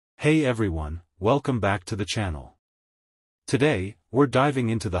Hey everyone, welcome back to the channel. Today, we're diving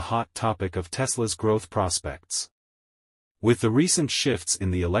into the hot topic of Tesla's growth prospects. With the recent shifts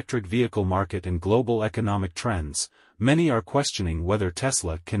in the electric vehicle market and global economic trends, many are questioning whether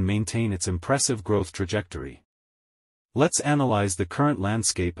Tesla can maintain its impressive growth trajectory. Let's analyze the current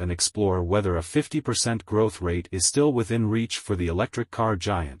landscape and explore whether a 50% growth rate is still within reach for the electric car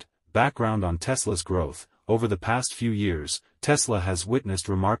giant. Background on Tesla's growth. Over the past few years, Tesla has witnessed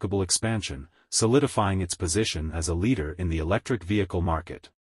remarkable expansion, solidifying its position as a leader in the electric vehicle market.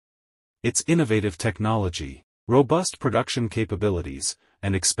 Its innovative technology, robust production capabilities,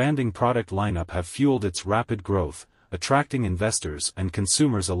 and expanding product lineup have fueled its rapid growth, attracting investors and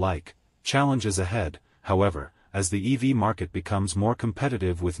consumers alike. Challenges ahead, however, as the EV market becomes more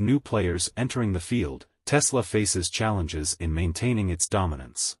competitive with new players entering the field, Tesla faces challenges in maintaining its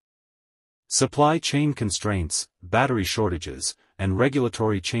dominance. Supply chain constraints, battery shortages, and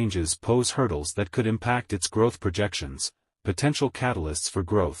regulatory changes pose hurdles that could impact its growth projections. Potential catalysts for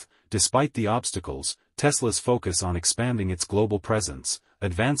growth. Despite the obstacles, Tesla's focus on expanding its global presence,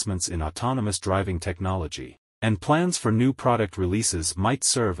 advancements in autonomous driving technology, and plans for new product releases might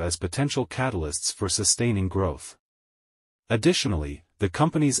serve as potential catalysts for sustaining growth. Additionally, the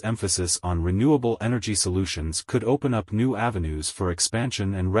company's emphasis on renewable energy solutions could open up new avenues for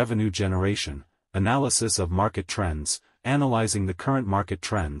expansion and revenue generation. Analysis of market trends. Analyzing the current market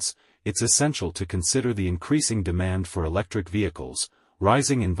trends, it's essential to consider the increasing demand for electric vehicles,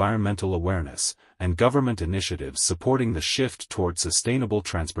 rising environmental awareness, and government initiatives supporting the shift toward sustainable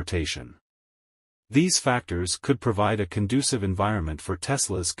transportation. These factors could provide a conducive environment for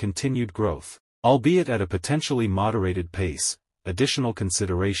Tesla's continued growth, albeit at a potentially moderated pace. Additional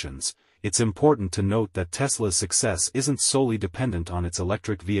considerations. It's important to note that Tesla's success isn't solely dependent on its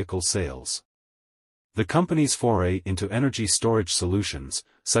electric vehicle sales. The company's foray into energy storage solutions,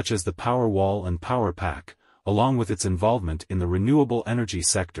 such as the Powerwall and Powerpack, along with its involvement in the renewable energy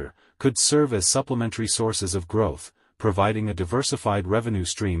sector, could serve as supplementary sources of growth, providing a diversified revenue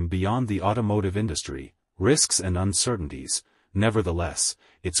stream beyond the automotive industry. Risks and uncertainties. Nevertheless,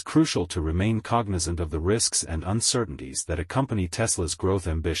 it's crucial to remain cognizant of the risks and uncertainties that accompany Tesla's growth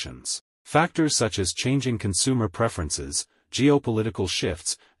ambitions. Factors such as changing consumer preferences, geopolitical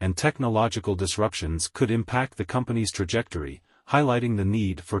shifts, and technological disruptions could impact the company's trajectory, highlighting the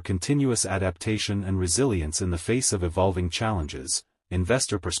need for continuous adaptation and resilience in the face of evolving challenges.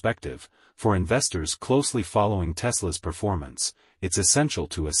 Investor perspective. For investors closely following Tesla's performance, it's essential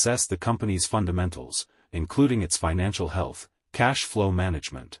to assess the company's fundamentals, including its financial health, cash flow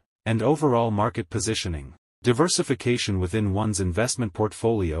management, and overall market positioning. Diversification within one's investment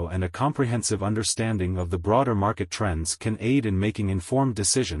portfolio and a comprehensive understanding of the broader market trends can aid in making informed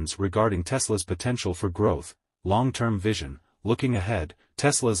decisions regarding Tesla's potential for growth. Long-term vision. Looking ahead,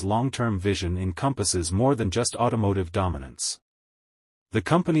 Tesla's long-term vision encompasses more than just automotive dominance. The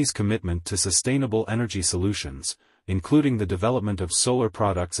company's commitment to sustainable energy solutions, including the development of solar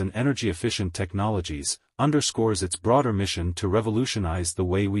products and energy-efficient technologies, underscores its broader mission to revolutionize the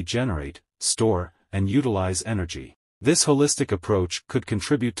way we generate, store, and utilize energy. This holistic approach could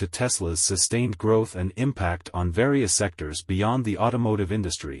contribute to Tesla's sustained growth and impact on various sectors beyond the automotive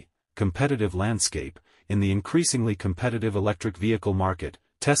industry. Competitive landscape. In the increasingly competitive electric vehicle market,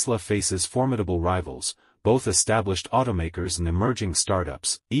 Tesla faces formidable rivals, both established automakers and emerging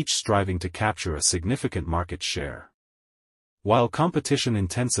startups, each striving to capture a significant market share. While competition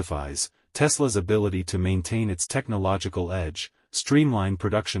intensifies, Tesla's ability to maintain its technological edge, streamline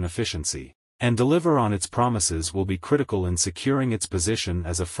production efficiency, and deliver on its promises will be critical in securing its position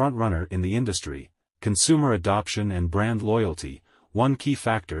as a frontrunner in the industry. Consumer adoption and brand loyalty. One key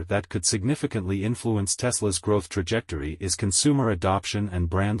factor that could significantly influence Tesla's growth trajectory is consumer adoption and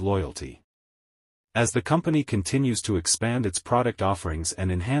brand loyalty. As the company continues to expand its product offerings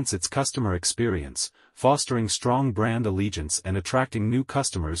and enhance its customer experience, fostering strong brand allegiance and attracting new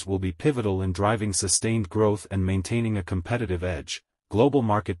customers will be pivotal in driving sustained growth and maintaining a competitive edge. Global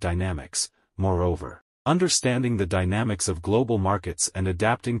market dynamics. Moreover, understanding the dynamics of global markets and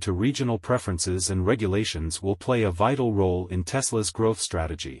adapting to regional preferences and regulations will play a vital role in Tesla's growth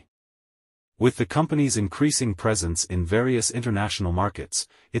strategy. With the company's increasing presence in various international markets,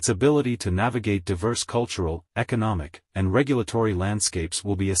 its ability to navigate diverse cultural, economic, and regulatory landscapes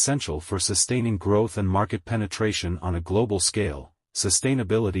will be essential for sustaining growth and market penetration on a global scale.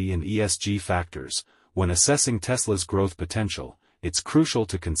 Sustainability and ESG factors. When assessing Tesla's growth potential, it's crucial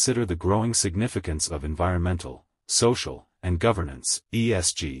to consider the growing significance of environmental, social, and governance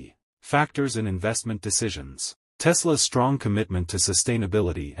 (ESG) factors in investment decisions. Tesla's strong commitment to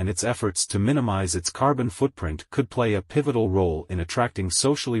sustainability and its efforts to minimize its carbon footprint could play a pivotal role in attracting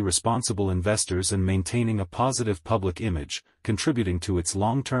socially responsible investors and maintaining a positive public image, contributing to its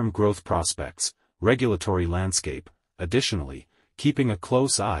long-term growth prospects. Regulatory landscape. Additionally, keeping a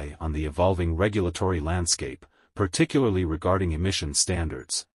close eye on the evolving regulatory landscape, particularly regarding emission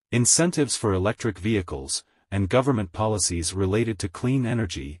standards, incentives for electric vehicles, and government policies related to clean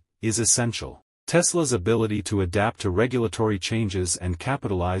energy, is essential. Tesla's ability to adapt to regulatory changes and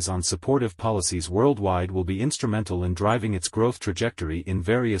capitalize on supportive policies worldwide will be instrumental in driving its growth trajectory in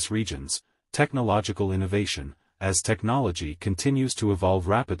various regions. Technological innovation. As technology continues to evolve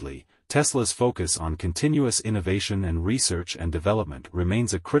rapidly, Tesla's focus on continuous innovation and research and development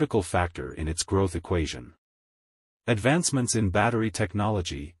remains a critical factor in its growth equation. Advancements in battery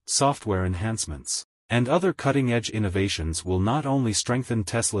technology, software enhancements, and other cutting-edge innovations will not only strengthen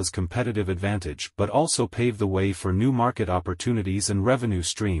Tesla's competitive advantage but also pave the way for new market opportunities and revenue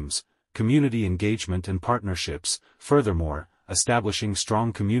streams, community engagement and partnerships. Furthermore, establishing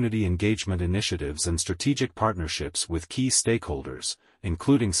strong community engagement initiatives and strategic partnerships with key stakeholders,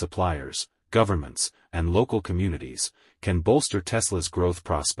 including suppliers, governments, and local communities, can bolster Tesla's growth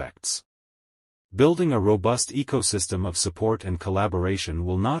prospects. Building a robust ecosystem of support and collaboration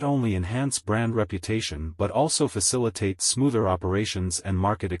will not only enhance brand reputation but also facilitate smoother operations and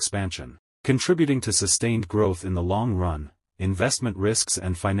market expansion, contributing to sustained growth in the long run. Investment risks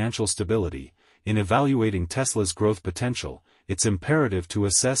and financial stability. In evaluating Tesla's growth potential, it's imperative to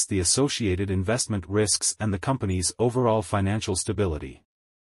assess the associated investment risks and the company's overall financial stability.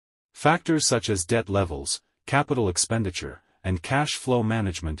 Factors such as debt levels, capital expenditure, and cash flow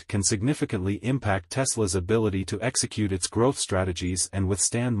management can significantly impact Tesla's ability to execute its growth strategies and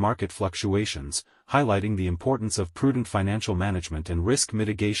withstand market fluctuations, highlighting the importance of prudent financial management and risk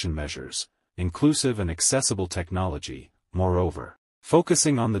mitigation measures. Inclusive and accessible technology. Moreover,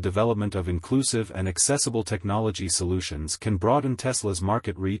 focusing on the development of inclusive and accessible technology solutions can broaden Tesla's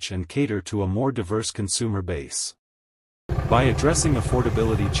market reach and cater to a more diverse consumer base. By addressing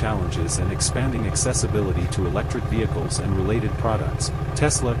affordability challenges and expanding accessibility to electric vehicles and related products,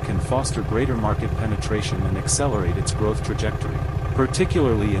 Tesla can foster greater market penetration and accelerate its growth trajectory,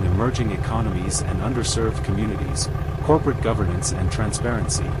 particularly in emerging economies and underserved communities. Corporate governance and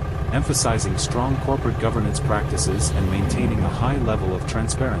transparency. Emphasizing strong corporate governance practices and maintaining a high level of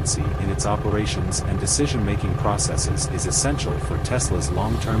transparency in its operations and decision-making processes is essential for Tesla's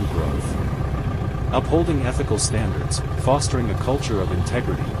long-term growth. Upholding ethical standards, fostering a culture of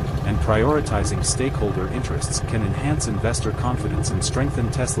integrity, and prioritizing stakeholder interests can enhance investor confidence and strengthen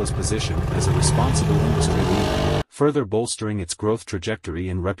Tesla's position as a responsible industry leader, further bolstering its growth trajectory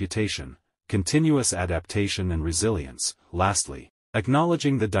and reputation. Continuous adaptation and resilience. Lastly,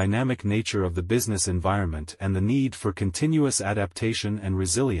 acknowledging the dynamic nature of the business environment and the need for continuous adaptation and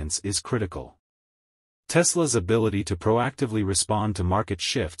resilience is critical. Tesla's ability to proactively respond to market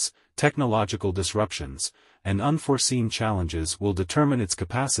shifts, technological disruptions, and unforeseen challenges will determine its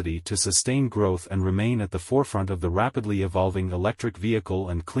capacity to sustain growth and remain at the forefront of the rapidly evolving electric vehicle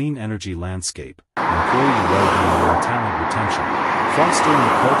and clean energy landscape. Employee well-being and talent retention. Fostering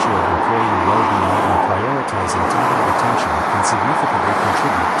a culture of employee well-being and prioritizing talent retention can significantly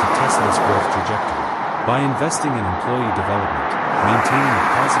contribute to Tesla's growth trajectory. By investing in employee development, maintaining a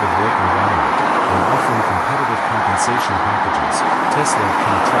positive work environment, and offering competitive compensation packages, Tesla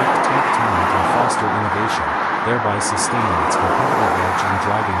can attract top talent and foster innovation, thereby sustaining its competitive edge and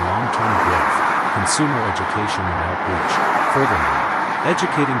driving long-term growth. Consumer education and outreach. Furthermore,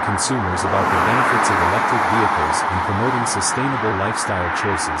 educating consumers about the benefits of electric vehicles and promoting sustainable lifestyle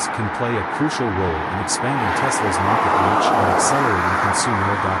choices can play a crucial role in expanding Tesla's market reach and accelerating consumer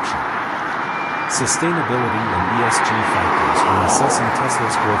adoption. Sustainability and ESG factors. When assessing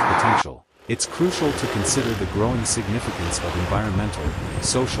Tesla's growth potential, it's crucial to consider the growing significance of environmental,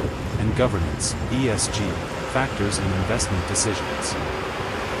 social, and governance (ESG) factors in investment decisions.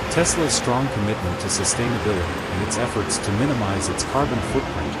 Tesla's strong commitment to sustainability and its efforts to minimize its carbon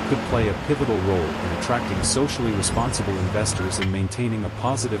footprint could play a pivotal role in attracting socially responsible investors and maintaining a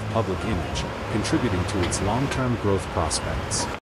positive public image, contributing to its long-term growth prospects.